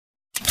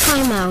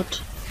Time out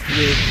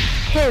with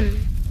him.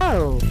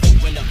 Oh.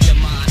 Open up your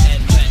mind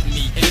and let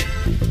me in.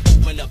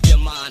 Open up your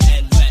mind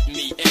and let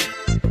me in.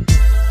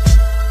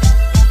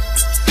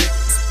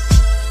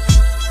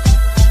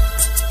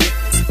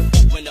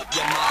 Open up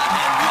your mind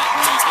and let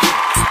me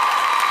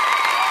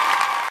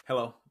in.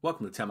 Hello,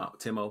 welcome to Time Out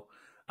with Timo.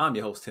 I'm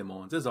your host, Tim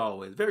Owens. As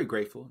always, very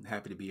grateful and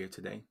happy to be here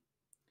today.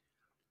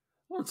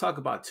 I want to talk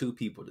about two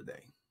people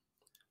today.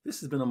 This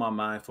has been on my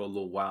mind for a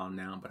little while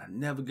now, but I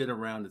never get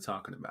around to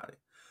talking about it.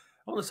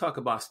 I want to talk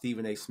about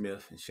Stephen A.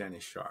 Smith and Shannon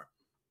Sharp.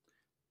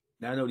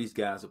 Now, I know these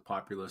guys are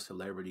popular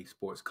celebrity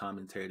sports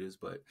commentators,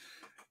 but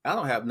I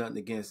don't have nothing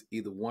against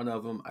either one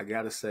of them. I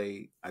got to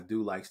say, I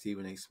do like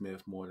Stephen A.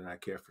 Smith more than I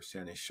care for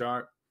Shannon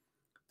Sharp.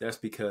 That's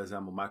because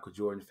I'm a Michael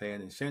Jordan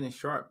fan, and Shannon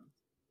Sharp,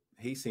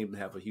 he seemed to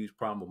have a huge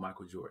problem with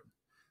Michael Jordan.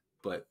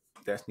 But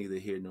that's neither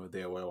here nor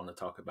there what I want to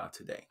talk about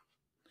today.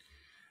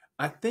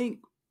 I think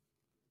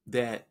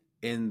that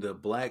in the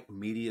black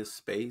media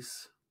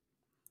space,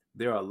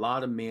 there are a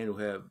lot of men who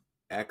have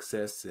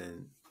access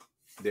and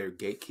they're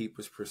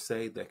gatekeepers per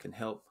se that can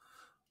help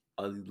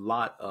a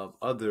lot of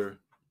other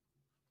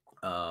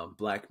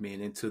black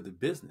men into the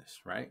business,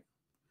 right?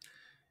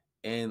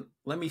 And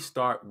let me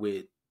start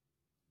with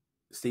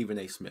Stephen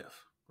A.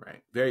 Smith,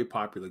 right? Very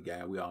popular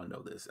guy. We all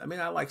know this. I mean,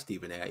 I like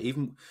Stephen A.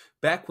 Even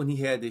back when he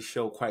had this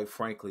show, quite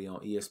frankly,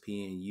 on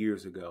ESPN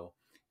years ago,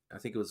 I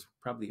think it was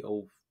probably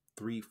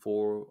 03,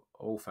 04,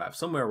 05,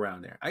 somewhere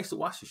around there. I used to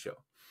watch the show.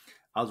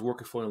 I was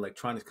working for an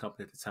electronics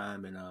company at the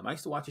time, and I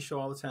used to watch the show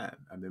all the time.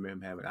 I remember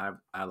him having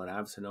Allen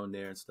Iverson on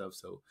there and stuff.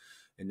 So,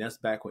 and that's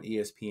back when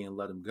ESPN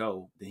let him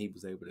go. Then he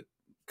was able to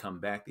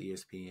come back to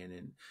ESPN,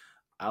 and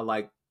I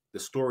like the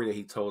story that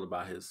he told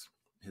about his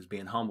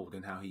being humbled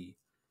and how he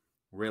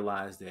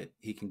realized that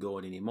he can go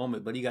at any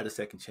moment, but he got a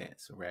second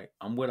chance. Right?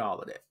 I'm with all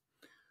of that.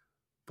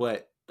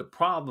 But the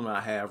problem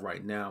I have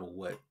right now with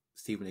what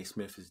Stephen A.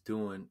 Smith is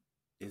doing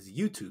is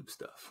YouTube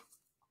stuff.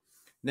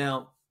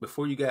 Now,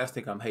 before you guys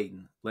think I'm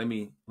hating, let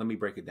me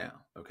break it down,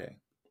 okay?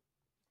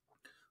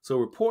 So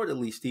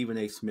reportedly, Stephen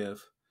A.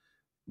 Smith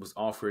was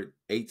offered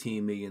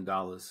 $18 million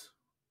by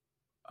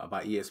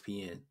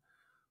ESPN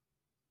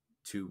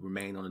to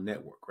remain on the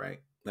network, right?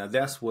 Now,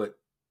 that's what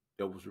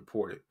that was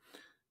reported.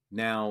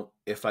 Now,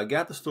 if I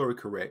got the story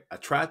correct, I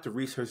tried to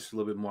research this a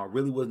little bit more. I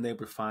really wasn't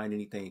able to find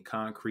anything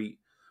concrete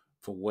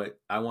for what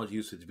I want to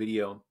use for this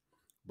video.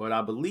 But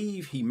I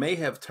believe he may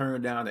have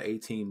turned down the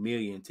 18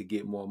 million to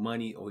get more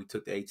money, or he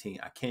took the 18.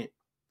 I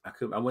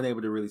wasn't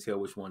able to really tell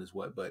which one is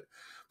what. But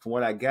from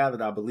what I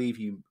gathered, I believe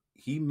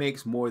he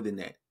makes more than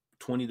that,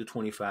 20 to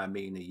 25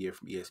 million a year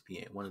from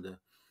ESPN, one of the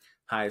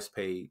highest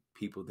paid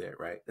people there,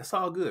 right? That's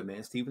all good,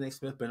 man. Stephen A.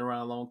 Smith been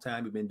around a long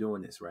time. He's been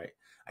doing this, right?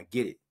 I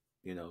get it.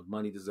 You know,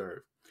 money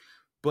deserved.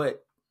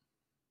 But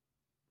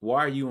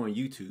why are you on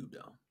YouTube,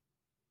 though?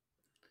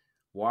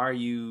 Why are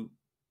you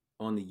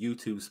on the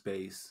YouTube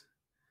space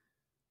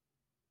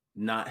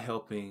not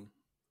helping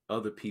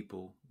other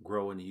people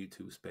grow in the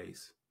YouTube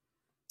space,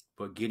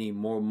 but getting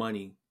more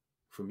money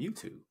from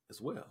YouTube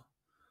as well?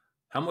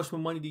 How much more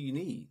money do you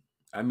need?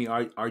 I mean,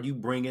 are you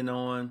bringing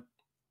on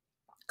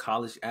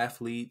college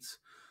athletes?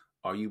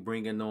 Are you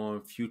bringing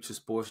on future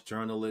sports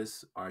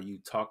journalists? Are you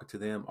talking to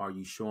them? Are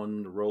you showing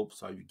them the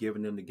ropes? Are you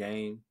giving them the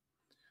game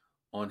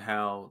on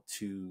how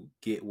to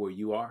get where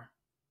you are?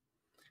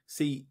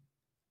 See,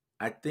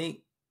 I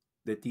think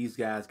that these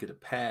guys get a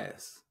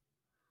pass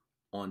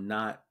on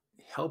not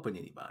helping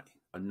anybody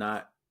or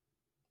not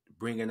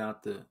bringing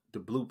out the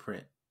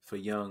blueprint for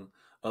young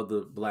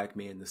other black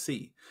men to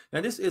see.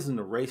 Now, this isn't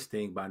a race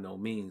thing by no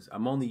means.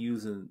 I'm only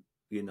using,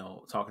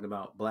 talking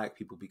about black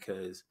people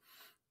because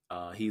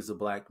he's a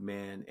black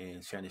man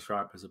and Shannon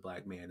Sharp is a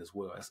black man as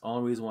well. That's the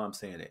only reason why I'm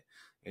saying it.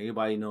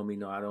 Anybody know me?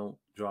 No, I don't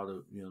draw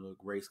the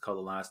race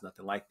color lines,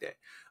 nothing like that.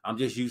 I'm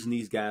just using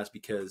these guys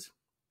because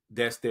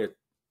that's their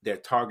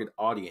target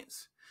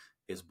audience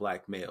is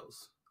black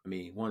males. I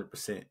mean,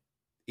 100%.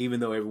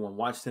 Even though everyone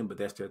watched them, but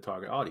that's their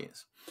target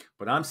audience.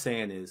 What I'm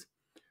saying is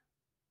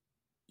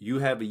you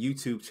have a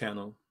YouTube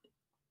channel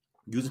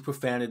using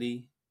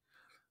profanity,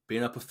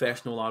 being a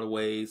professional in a lot of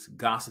ways,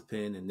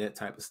 gossiping and that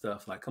type of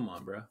stuff. Like, come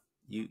on, bro.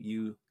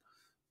 You're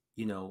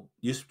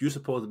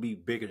supposed to be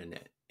bigger than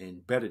that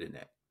and better than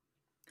that.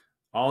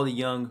 All the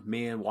young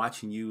men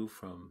watching you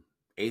from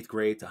 8th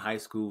grade to high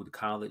school to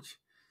college,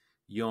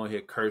 you on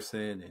here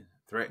cursing and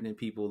threatening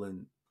people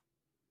in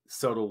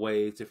subtle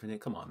ways, different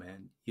things. Come on,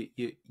 man.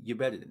 You're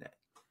better than that.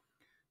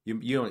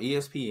 You're on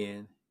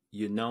ESPN.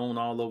 You're known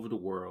all over the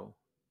world.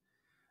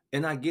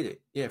 And I get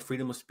it. Yeah,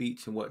 freedom of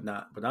speech and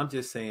whatnot. But I'm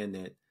just saying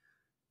that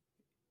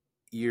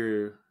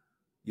you're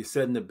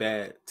setting a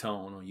bad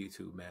tone on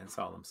YouTube, man. That's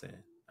all I'm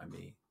saying. I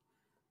mean,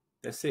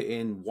 that's it.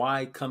 And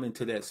why come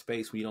into that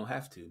space when you don't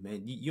have to,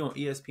 man? You're on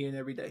ESPN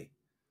every day.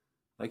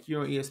 Like,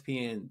 you're on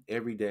ESPN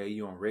every day.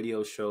 You're on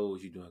radio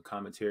shows. You're doing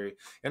commentary.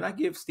 And I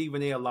give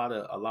Stephen A. a lot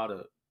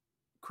of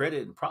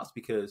credit and props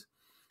because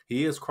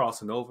he is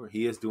crossing over.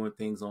 He is doing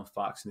things on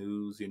Fox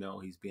News. He's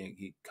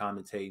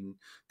commentating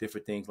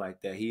different things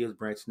like that. He is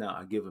branching out.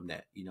 I give him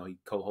that. He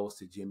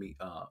co-hosted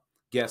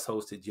guest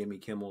hosted Jimmy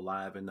Kimmel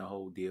Live and the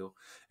whole deal.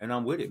 And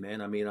I'm with it,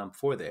 man. I mean, I'm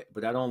for that.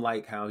 But I don't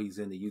like how he's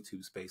in the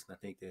YouTube space. And I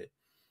think that,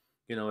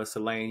 it's a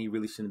lane he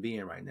really shouldn't be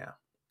in right now.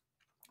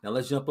 Now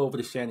let's jump over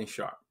to Shannon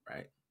Sharp,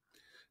 right?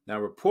 Now,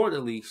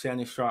 reportedly,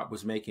 Shannon Sharp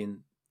was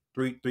making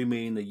 $3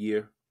 million a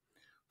year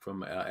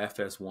from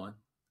FS1.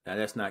 Now,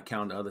 that's not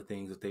counting the other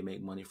things that they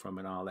make money from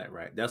and all that,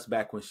 right? That's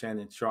back when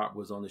Shannon Sharp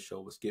was on the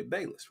show with Skip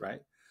Bayless, right?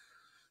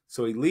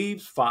 So he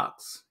leaves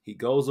Fox. He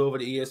goes over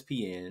to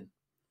ESPN.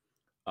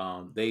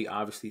 They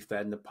obviously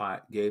fattened the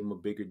pot, gave him a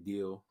bigger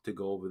deal to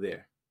go over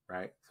there,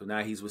 right? So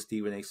now he's with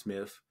Stephen A.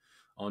 Smith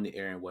on the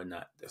air and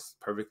whatnot. That's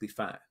perfectly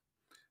fine.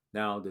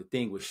 Now, the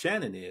thing with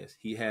Shannon is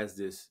he has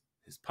his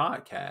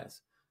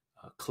podcast,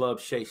 Club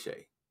Shay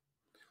Shay.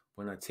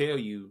 When I tell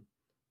you,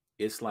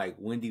 it's like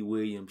Wendy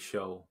Williams'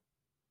 show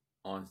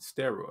on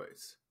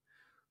steroids.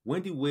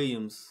 Wendy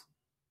Williams,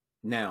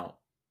 now,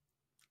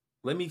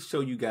 let me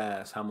show you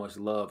guys how much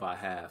love I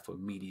have for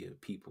media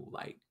people,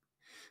 like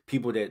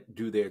people that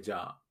do their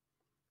job.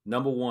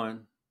 Number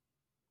one,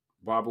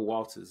 Barbara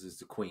Walters is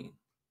the queen,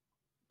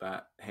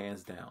 by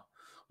hands down.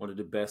 One of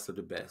the best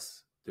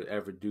to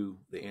ever do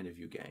the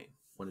interview game.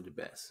 One of the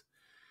best.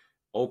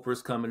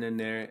 Oprah's coming in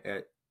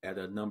there at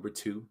a number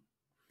 2.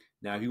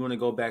 Now, if you want to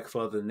go back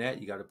further than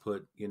that, you got to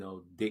put,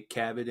 Dick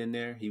Cavett in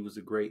there. He was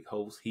a great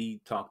host.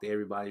 He talked to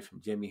everybody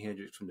from Jimi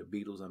Hendrix, from the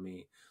Beatles. I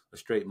mean, a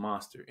straight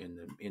monster in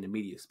the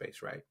media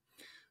space, right?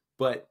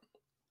 But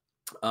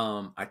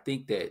I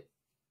think that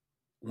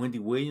Wendy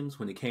Williams,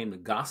 when it came to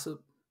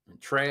gossip and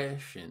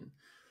trash and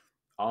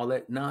all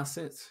that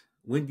nonsense,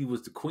 Wendy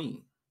was the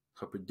queen.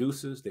 Her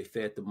producers, they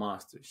fed the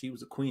monster. She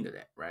was a queen of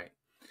that, right?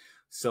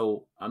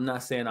 So I'm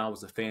not saying I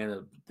was a fan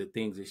of the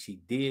things that she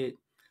did,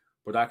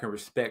 but I can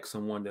respect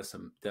someone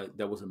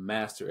that was a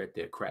master at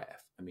their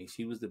craft. I mean,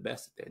 she was the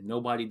best at that.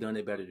 Nobody done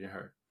it better than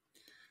her.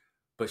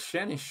 But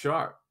Shannon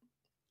Sharp,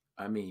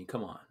 I mean,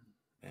 come on,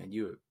 man,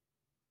 you're,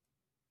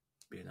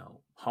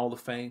 Hall of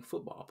Fame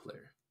football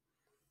player.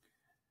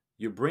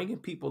 You're bringing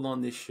people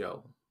on this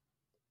show.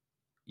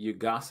 You're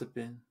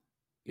gossiping.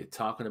 You're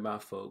talking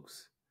about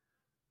folks.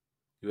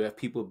 You have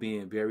people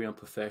being very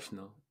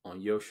unprofessional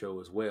on your show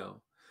as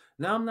well.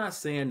 Now, I'm not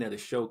saying that a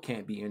show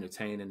can't be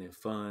entertaining and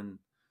fun,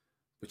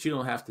 but you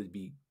don't have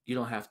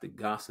to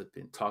gossip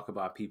and talk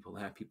about people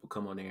and have people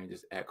come on there and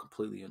just act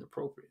completely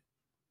inappropriate.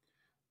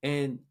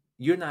 And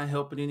you're not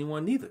helping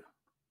anyone neither.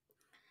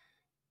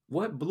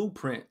 What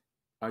blueprint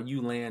are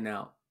you laying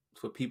out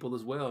for people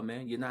as well,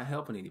 man? You're not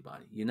helping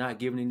anybody. You're not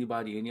giving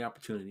anybody any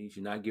opportunities.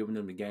 You're not giving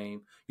them the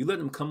game. You let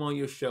them come on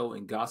your show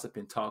and gossip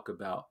and talk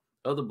about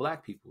other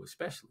black people,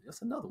 especially.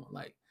 That's another one.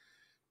 Like,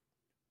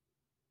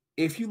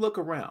 if you look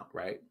around,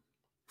 right,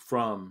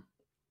 from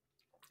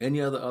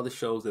any other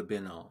shows that have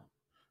been on,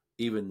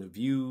 even The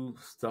View,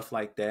 stuff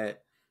like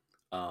that,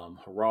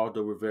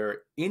 Geraldo Rivera,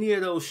 any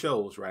of those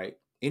shows, right?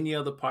 Any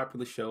other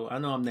popular show. I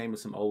know I'm naming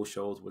some old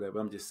shows, whatever.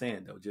 I'm just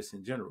saying, though, just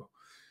in general.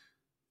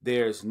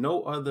 There's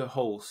no other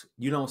host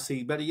you don't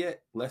see. Better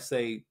yet, let's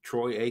say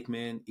Troy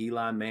Aikman,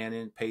 Eli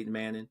Manning, Peyton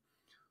Manning.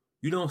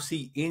 You don't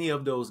see any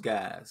of those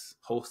guys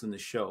hosting the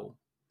show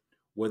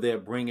where they're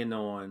bringing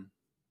on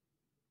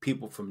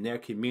people from their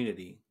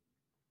community,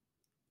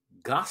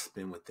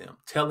 gossiping with them,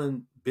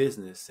 telling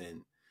business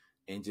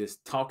and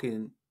just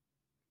talking,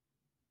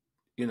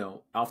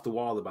 off the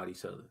wall about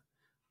each other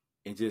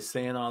and just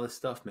saying all this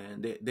stuff,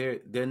 man.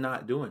 They're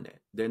not doing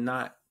that. They're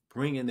not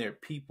bringing their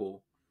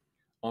people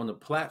on a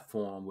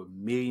platform with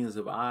millions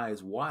of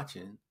eyes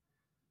watching,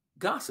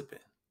 gossiping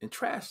and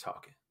trash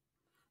talking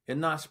and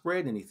not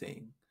spread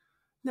anything.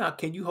 Now,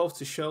 can you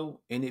host a show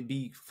and it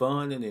be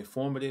fun and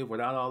informative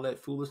without all that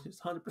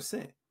foolishness?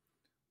 100%.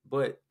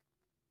 But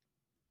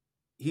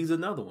he's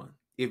another one.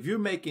 If you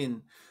made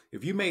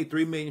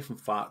 $3 million from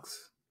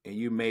Fox and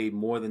you made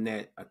more than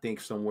that, I think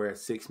somewhere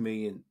 $6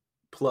 million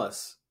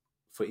plus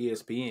for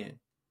ESPN,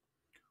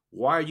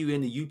 why are you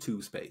in the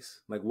YouTube space?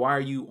 Like, why are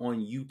you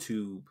on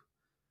YouTube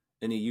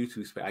in the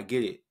YouTube space? I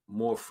get it,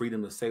 more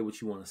freedom to say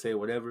what you want to say,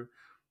 whatever.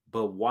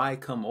 But why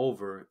come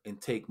over and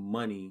take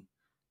money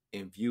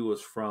and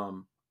viewers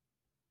from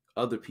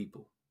other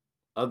people,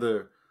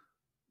 other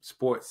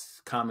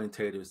sports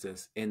commentators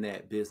that's in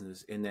that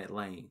business, in that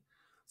lane?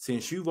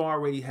 Since you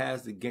already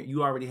have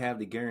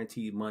the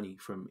guaranteed money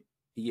from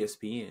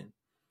ESPN,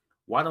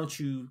 why don't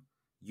you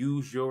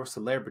use your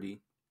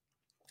celebrity?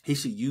 He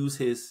should use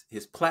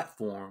his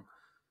platform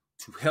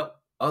to help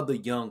other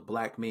young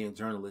black men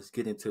journalists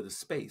get into the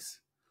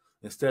space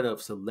instead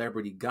of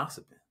celebrity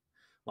gossiping.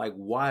 Like,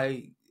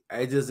 why?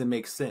 It doesn't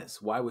make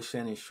sense. Why would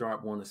Shannon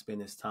Sharp want to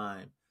spend his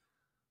time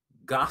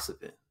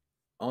gossiping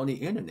on the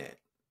internet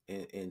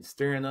and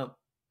stirring up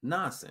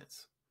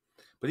nonsense?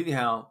 But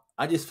anyhow,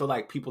 I just feel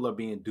like people are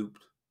being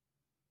duped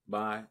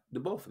by the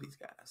both of these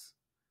guys.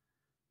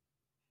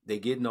 They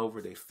getting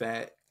over, they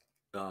fat,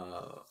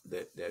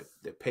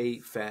 they're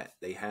paid fat,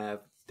 they have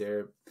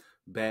their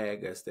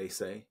bag, as they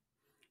say,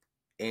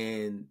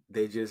 and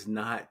they're just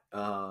not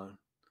they're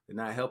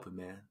not helping,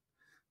 man.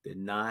 They're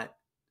not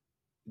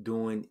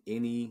doing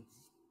any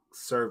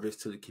service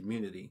to the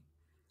community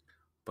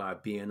by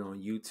being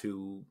on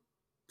YouTube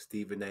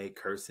Stephen A.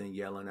 cursing,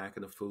 yelling,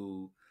 acting a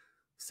fool,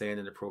 saying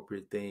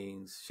inappropriate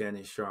things.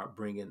 Shannon Sharp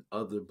bringing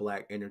other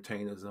black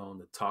entertainers on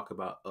to talk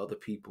about other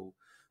people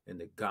and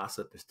to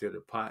gossip and stir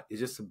the pot. It's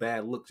just a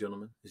bad look,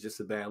 gentlemen. It's just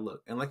a bad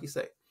look. And like you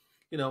say,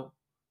 you know,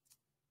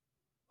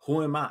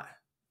 who am I?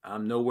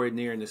 I'm nowhere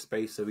near in the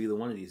space of either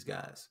one of these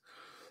guys.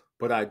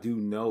 But I do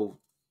know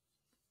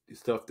the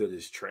stuff that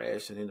is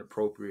trash and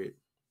inappropriate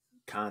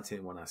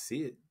content when I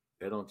see it.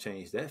 That don't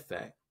change that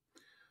fact.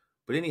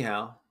 But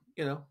anyhow,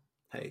 you know,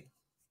 hey,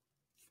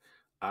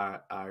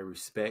 I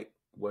respect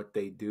what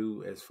they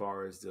do as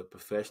far as the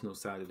professional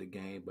side of the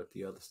game, but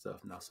the other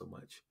stuff, not so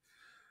much.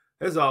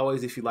 As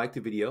always, if you like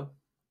the video,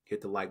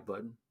 hit the like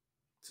button.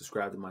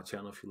 Subscribe to my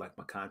channel if you like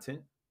my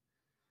content.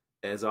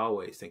 As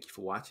always, thank you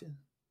for watching.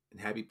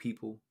 And happy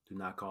people do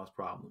not cause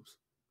problems.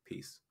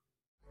 Peace.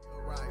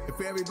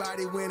 If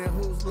everybody winning,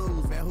 who's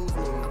losing? Man, who's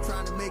losing? I'm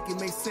trying to make it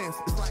make sense.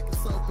 It's like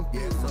it's so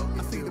confused.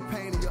 I see the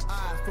pain in your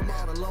eyes from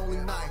all the lonely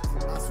nights.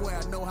 I swear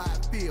I know how I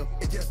feel.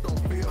 It just don't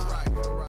feel right.